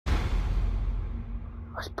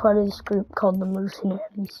was part of this group called the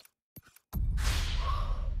mercenaries.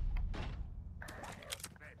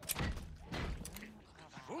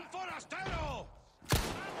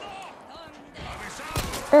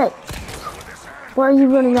 Hey, why are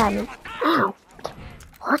you running at me? Ow!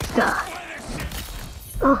 What the?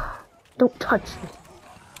 Oh, don't touch me.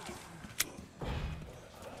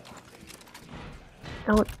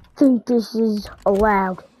 I don't think this is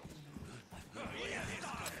allowed.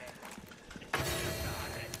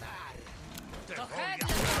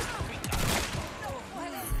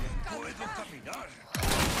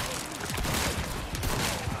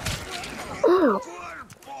 Ow!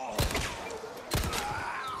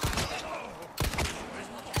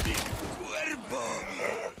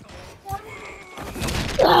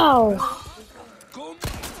 Ow!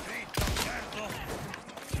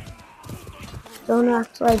 Don't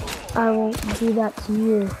act like I won't do that to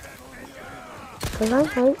you. Cause I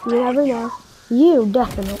might, you never know. You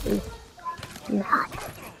definitely not.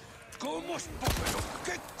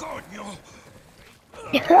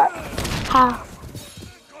 How?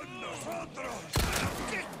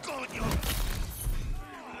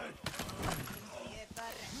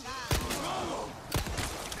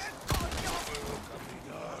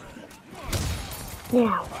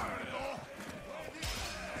 Now.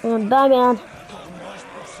 And bye, man.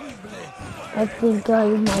 I think I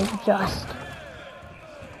might just.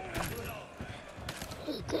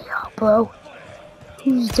 Hey, Diablo.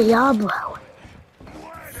 Who's Diablo?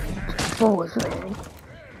 Fool's man.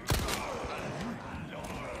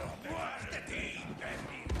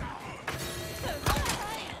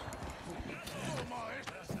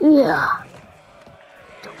 Yeah.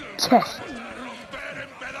 Don't test me.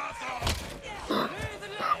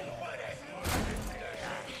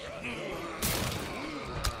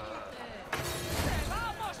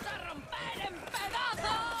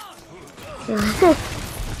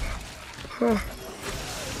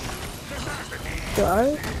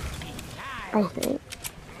 Sorry, I think.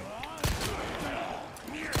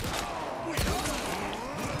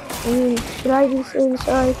 I mean, should I be saying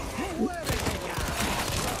sorry?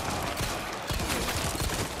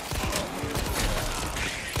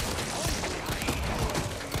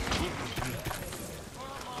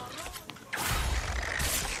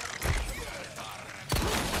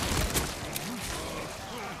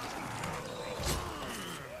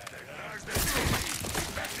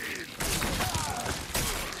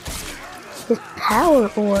 This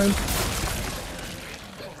power orb.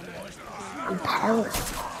 I'm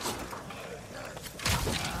powerful.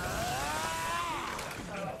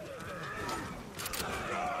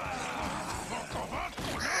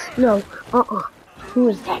 No, Who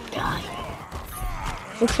is that guy?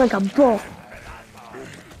 Looks like a bull.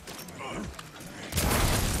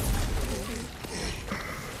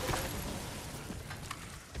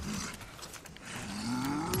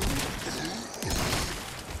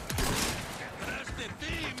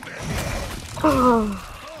 Oh.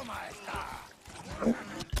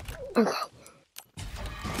 Okay.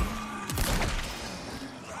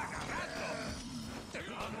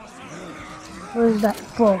 Where's that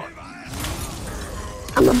bull?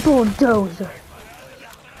 I'm a bulldozer.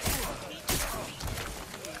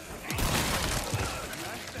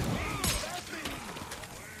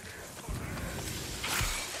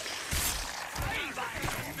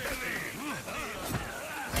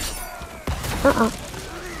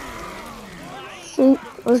 See,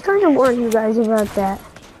 I was trying to warn you guys about that.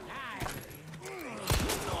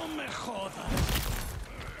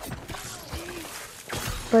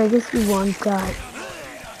 But I guess he won't die.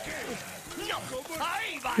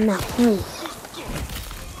 Now, please.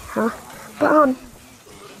 Huh? Bomb!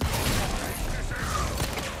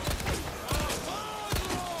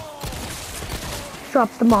 Drop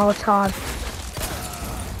the Molotov.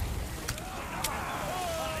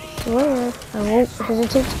 Swear, I won't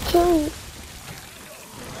hesitate to kill you.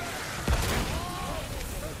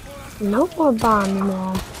 No more bombs,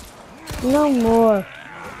 man. No more.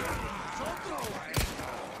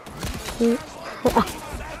 Hit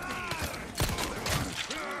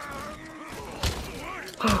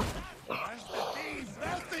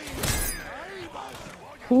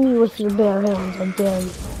me with your bare hands, I dare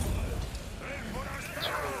you.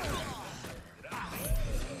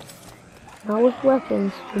 Not with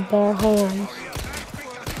weapons, with bare hands.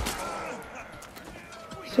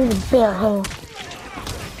 See the bare hands.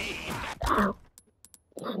 Ow.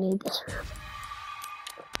 I need this room.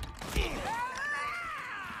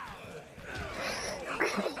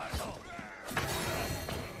 Okay.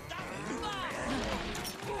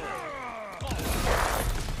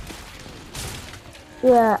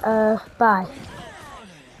 Yeah, bye.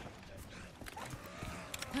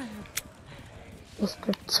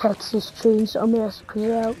 Mr. Texas Chainsaw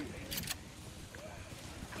Massacre out.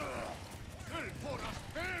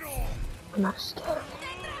 I'm not scared.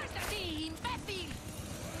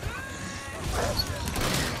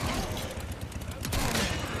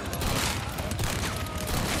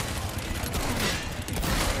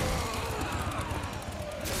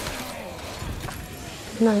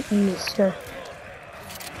 Night, mister.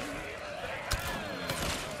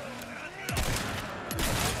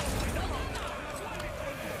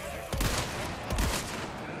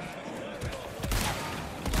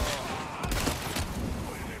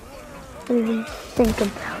 Even think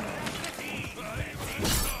about it.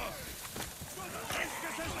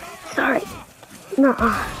 Sorry.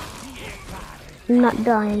 Nuh-uh. I'm not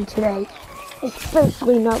dying today.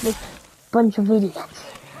 Especially not with a bunch of idiots.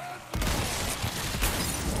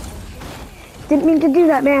 Didn't mean to do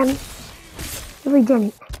that, man. Really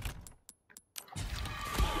didn't.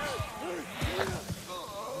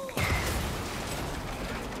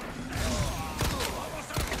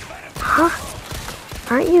 Huh?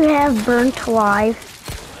 Aren't you half burnt alive?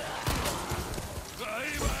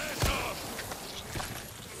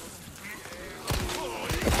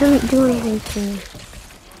 It doesn't do anything to me.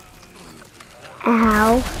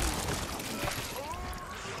 Ow.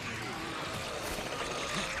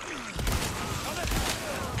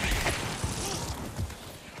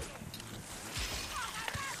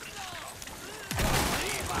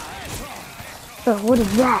 So what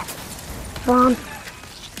is that? Bomb?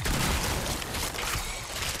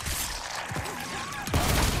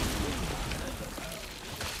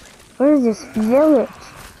 Where is this village?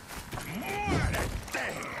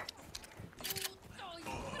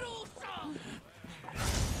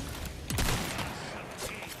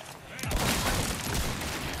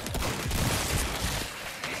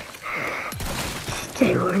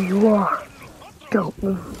 Stay where you are. Don't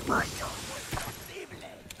move a muscle.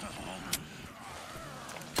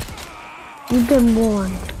 You've been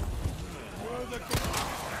warned.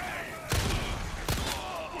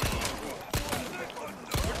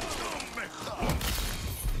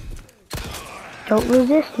 Don't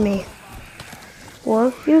resist me,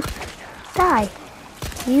 or you die.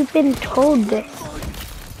 You've been told this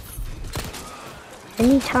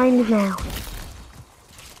many times now.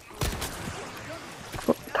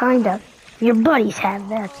 Well, kind of. Your buddies have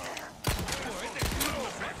that.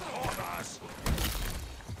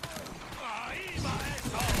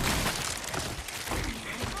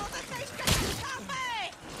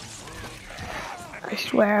 I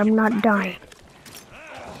swear I'm not dying.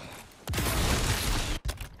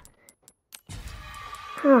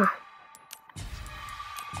 Huh.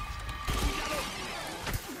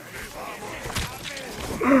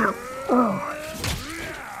 Ow. Oh.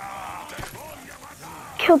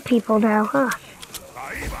 Kill people now, huh?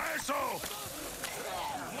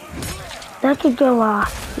 That could go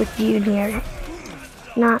off with you near it.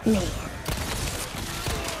 Not me.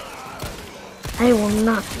 I will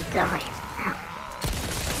not be dying.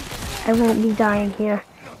 I won't be dying here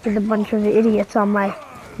with a bunch of idiots on my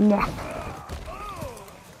neck.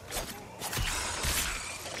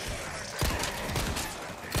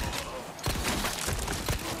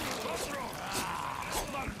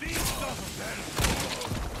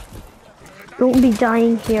 I won't be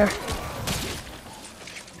dying here.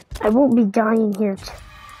 I won't be dying here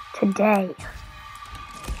today.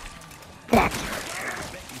 That's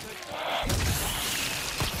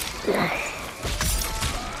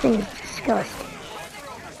thing is disgusting.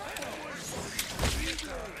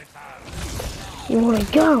 You wanna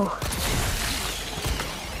go?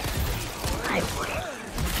 I will.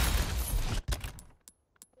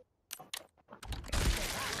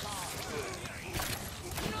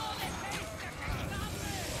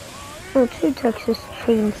 Oh, two Texas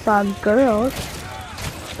Chainsaw girls.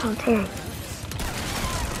 Oh, dang.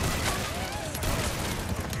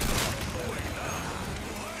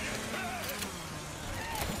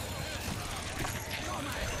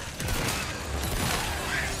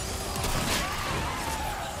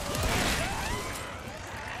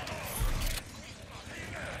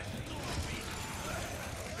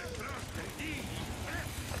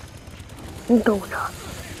 I'm going up.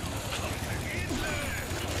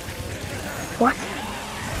 What?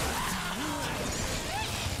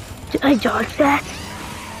 Did I dodge that?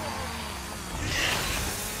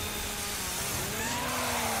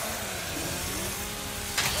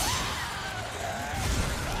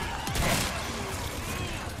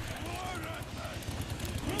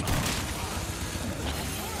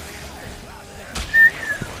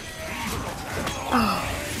 Oh.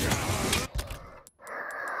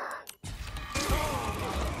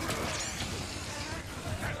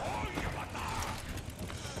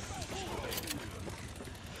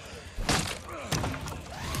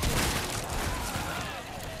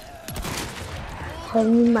 I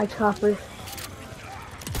need my chopper.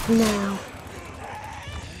 Now.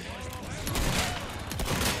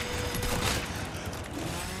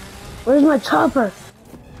 Where's my chopper?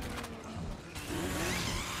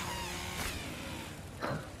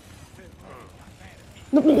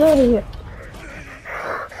 Let me out of here.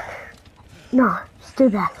 No, stay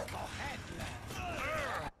back.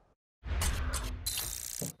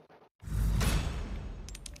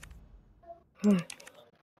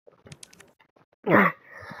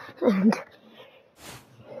 And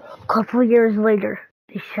a couple years later,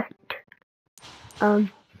 they sent my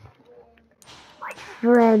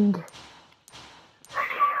friend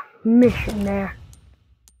mission there.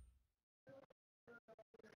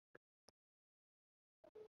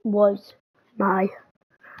 Was my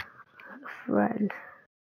friend.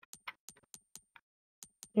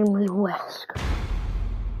 It was Wesker.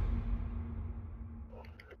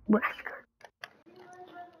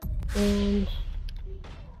 And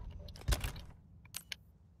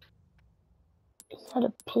is that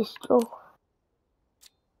a pistol?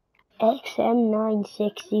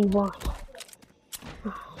 XM961.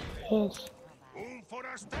 Yes. Un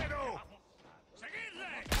forastero.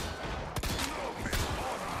 ¡Seguidle!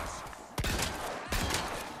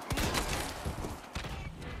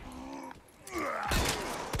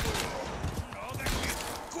 ¡No de mi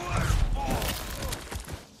cuerpo!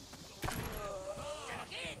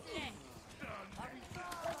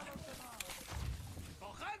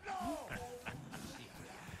 ¡Cogedlo!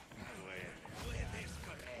 Puedes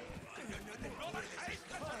correr. ¡No dejéis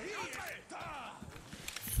que se escape!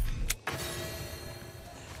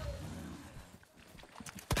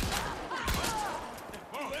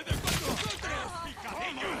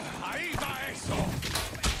 ¡Ahí va eso!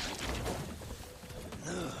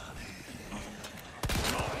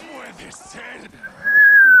 ¡No puede ser!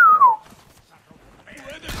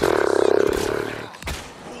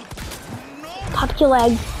 Pop your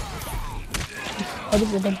legs. Head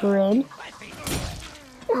with a grin.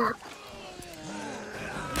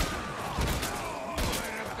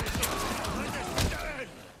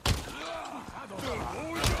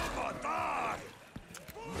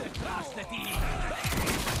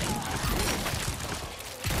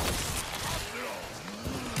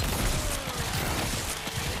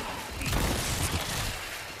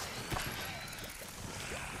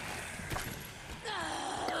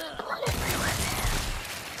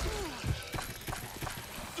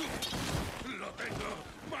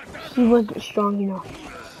 He wasn't strong enough.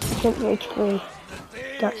 He couldn't reach free.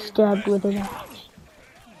 Got stabbed with an axe.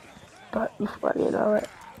 But before you know it,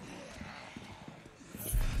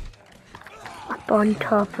 up on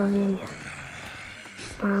top of the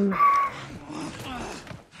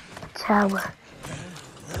tower.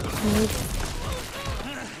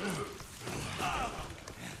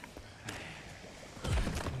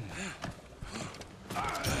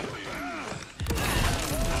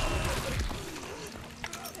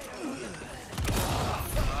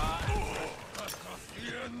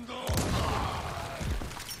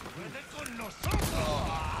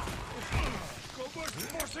 ¿Cómo es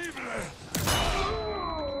posible?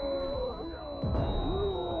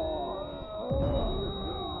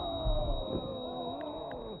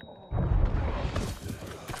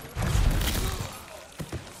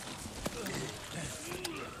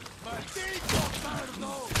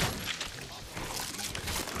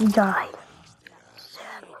 He died.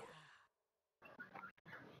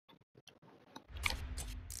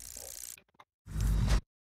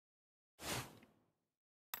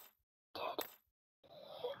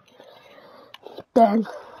 Then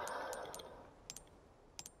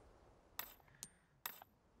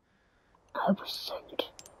I was sent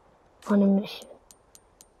on a mission.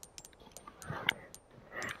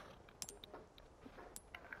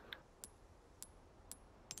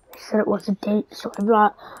 They said it was a date, so I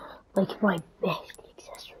brought like my best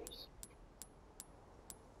accessories.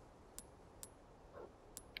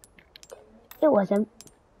 It wasn't.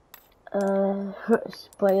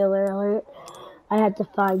 Spoiler alert. I had to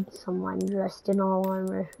find someone dressed in all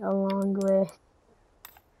armor along with,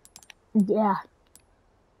 yeah,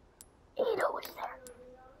 Ada was there.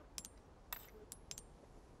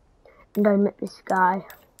 And I met this guy,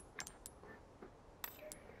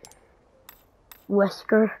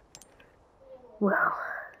 Wesker. Well,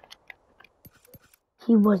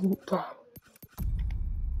 he wasn't dead.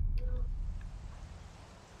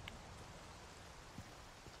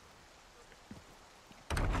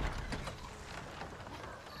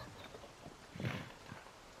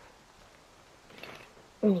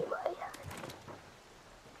 Anyway,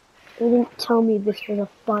 they didn't tell me this was a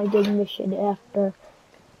finding mission after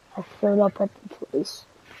I showed up at the place.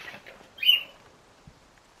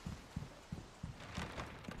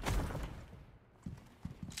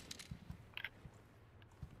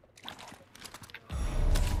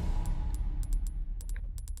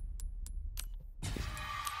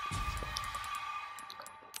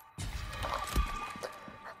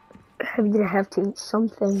 I'm gonna have to eat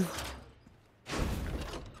something.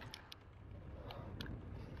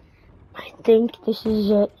 I think this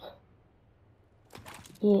is it.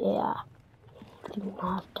 Yeah. I think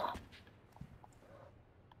I have to.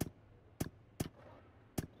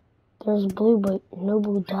 There's blue, but no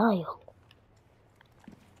blue dial.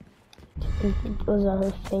 I think those are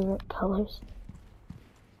her favorite colors.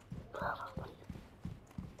 Probably.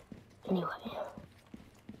 Anyway.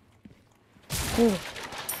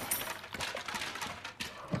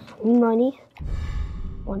 Money.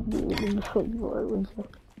 What do you do before would you?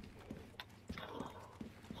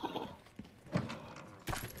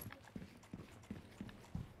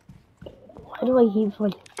 Why do I keep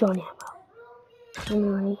like gun ammo?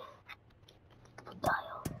 Anyway.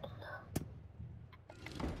 Dial.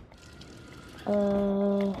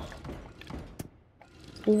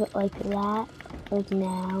 Leave it like that, like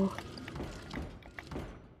now.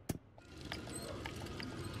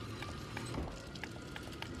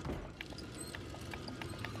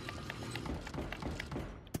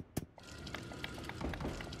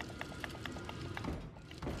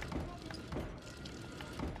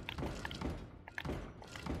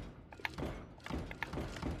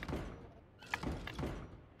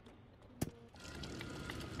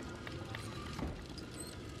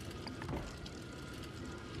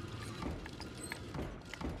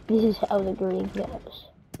 This is how the green goes.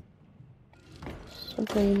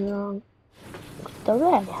 Something wrong with the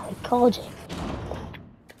red, I called it.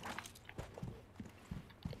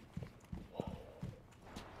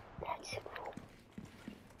 That's cool.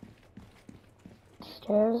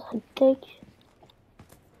 Stairs, I think.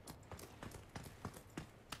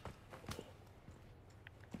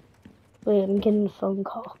 Wait, I'm getting a phone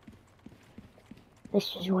call.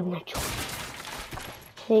 This is one natural.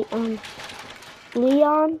 Hey,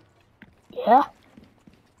 Leon? Yeah?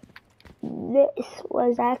 This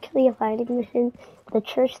was actually a fighting mission. The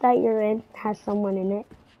church that you're in has someone in it.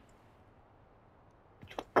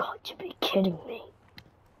 You've got to be kidding me.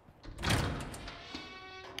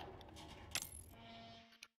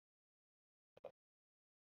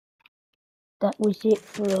 That was it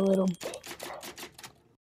for a little bit.